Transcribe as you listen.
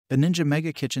The Ninja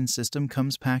Mega Kitchen system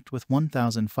comes packed with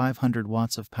 1,500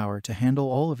 watts of power to handle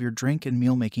all of your drink and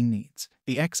meal-making needs.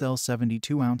 The XL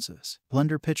 72 ounces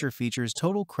blender pitcher features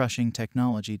total crushing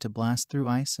technology to blast through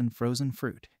ice and frozen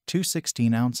fruit.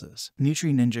 216 ounces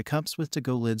Nutri Ninja Cups with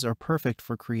to-go lids are perfect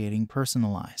for creating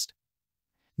personalized,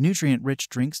 nutrient-rich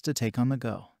drinks to take on the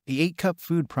go. The 8-cup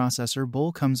food processor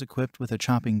bowl comes equipped with a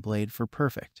chopping blade for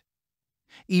perfect,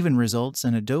 even results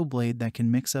and a dough blade that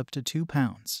can mix up to 2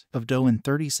 pounds of dough in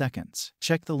 30 seconds.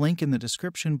 Check the link in the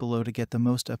description below to get the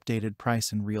most updated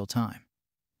price in real time.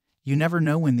 You never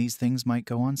know when these things might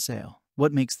go on sale.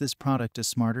 What makes this product a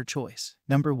smarter choice?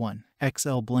 Number 1.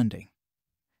 XL Blending.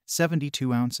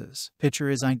 72 ounces pitcher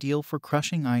is ideal for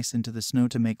crushing ice into the snow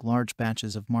to make large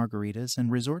batches of margaritas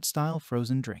and resort-style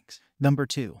frozen drinks. Number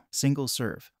 2. Single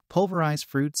serve. Pulverize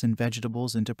fruits and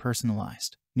vegetables into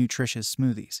personalized, nutritious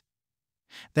smoothies.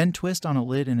 Then twist on a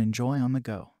lid and enjoy on the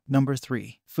go. Number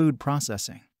 3. Food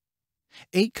processing.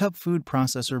 8-cup food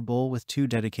processor bowl with 2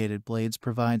 dedicated blades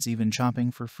provides even chopping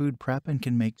for food prep and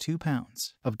can make 2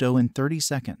 pounds of dough in 30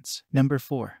 seconds. Number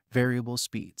 4. Variable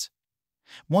speeds.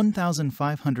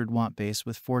 1,500 watt base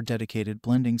with 4 dedicated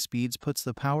blending speeds puts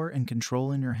the power and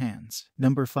control in your hands.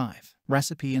 Number 5.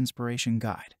 Recipe inspiration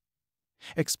guide.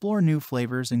 Explore new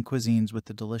flavors and cuisines with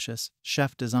the delicious,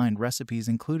 chef-designed recipes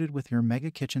included with your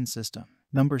Mega Kitchen system.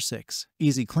 Number 6.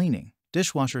 Easy cleaning.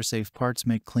 Dishwasher-safe parts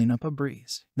make cleanup a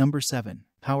breeze. Number 7.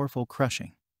 Powerful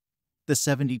crushing. The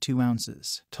 72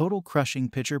 ounces total crushing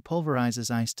pitcher pulverizes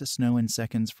ice to snow in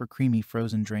seconds for creamy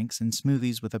frozen drinks and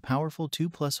smoothies with a powerful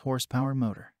 2+ horsepower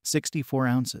motor. 64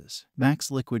 ounces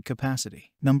max liquid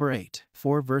capacity. Number 8.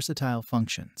 4 versatile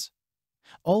functions.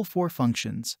 All 4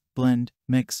 functions, blend,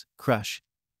 mix, crush,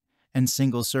 and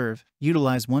single serve,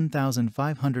 utilize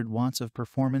 1,500 watts of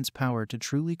performance power to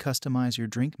truly customize your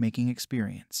drink-making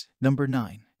experience. Number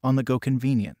 9. On-the-go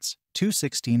convenience.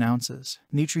 216 ounces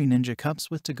Nutri Ninja Cups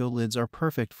with to-go lids are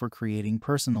perfect for creating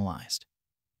personalized,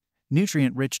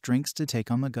 nutrient-rich drinks to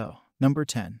take on the go. Number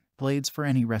 10. Blades for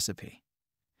any recipe.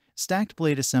 Stacked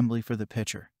blade assembly for the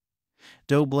pitcher,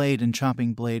 dough blade and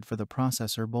chopping blade for the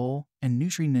processor bowl, and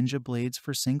Nutri Ninja blades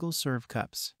for single-serve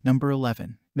cups. Number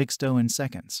 11. Mix dough in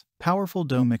seconds. Powerful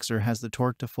dough mixer has the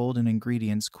torque to fold in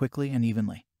ingredients quickly and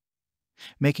evenly,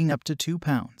 making up to 2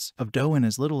 pounds of dough in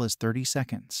as little as 30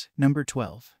 seconds. Number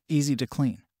 12. Easy to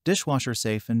clean. Dishwasher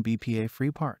safe and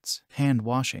BPA-free parts. Hand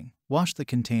washing. Wash the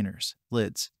containers,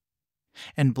 lids,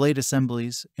 and blade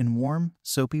assemblies in warm,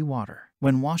 soapy water.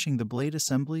 When washing the blade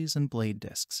assemblies and blade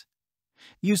discs,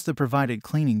 use the provided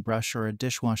cleaning brush or a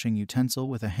dishwashing utensil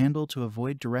with a handle to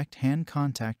avoid direct hand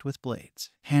contact with blades.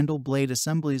 Handle blade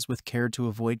assemblies with care to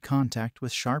avoid contact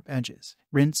with sharp edges.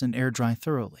 Rinse and air dry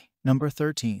thoroughly. Number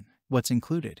 13. What's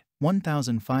included?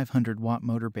 1,500 watt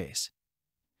motor base.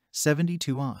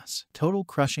 72 Oz. Total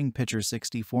crushing pitcher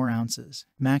 64 ounces.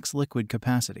 Max liquid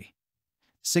capacity.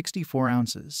 64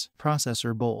 ounces.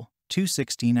 Processor bowl.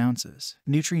 216 ounces.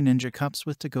 Nutri Ninja Cups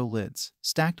with to-go lids.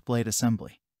 Stacked blade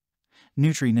assembly.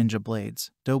 Nutri Ninja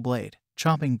blades, dough blade,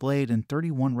 chopping blade and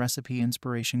 31 recipe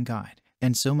inspiration guide,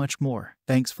 and so much more.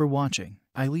 Thanks for watching.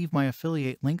 I leave my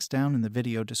affiliate links down in the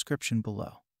video description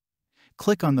below.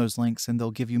 Click on those links and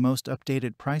they'll give you most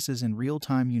updated prices in real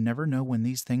time. You never know when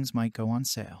these things might go on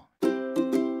sale.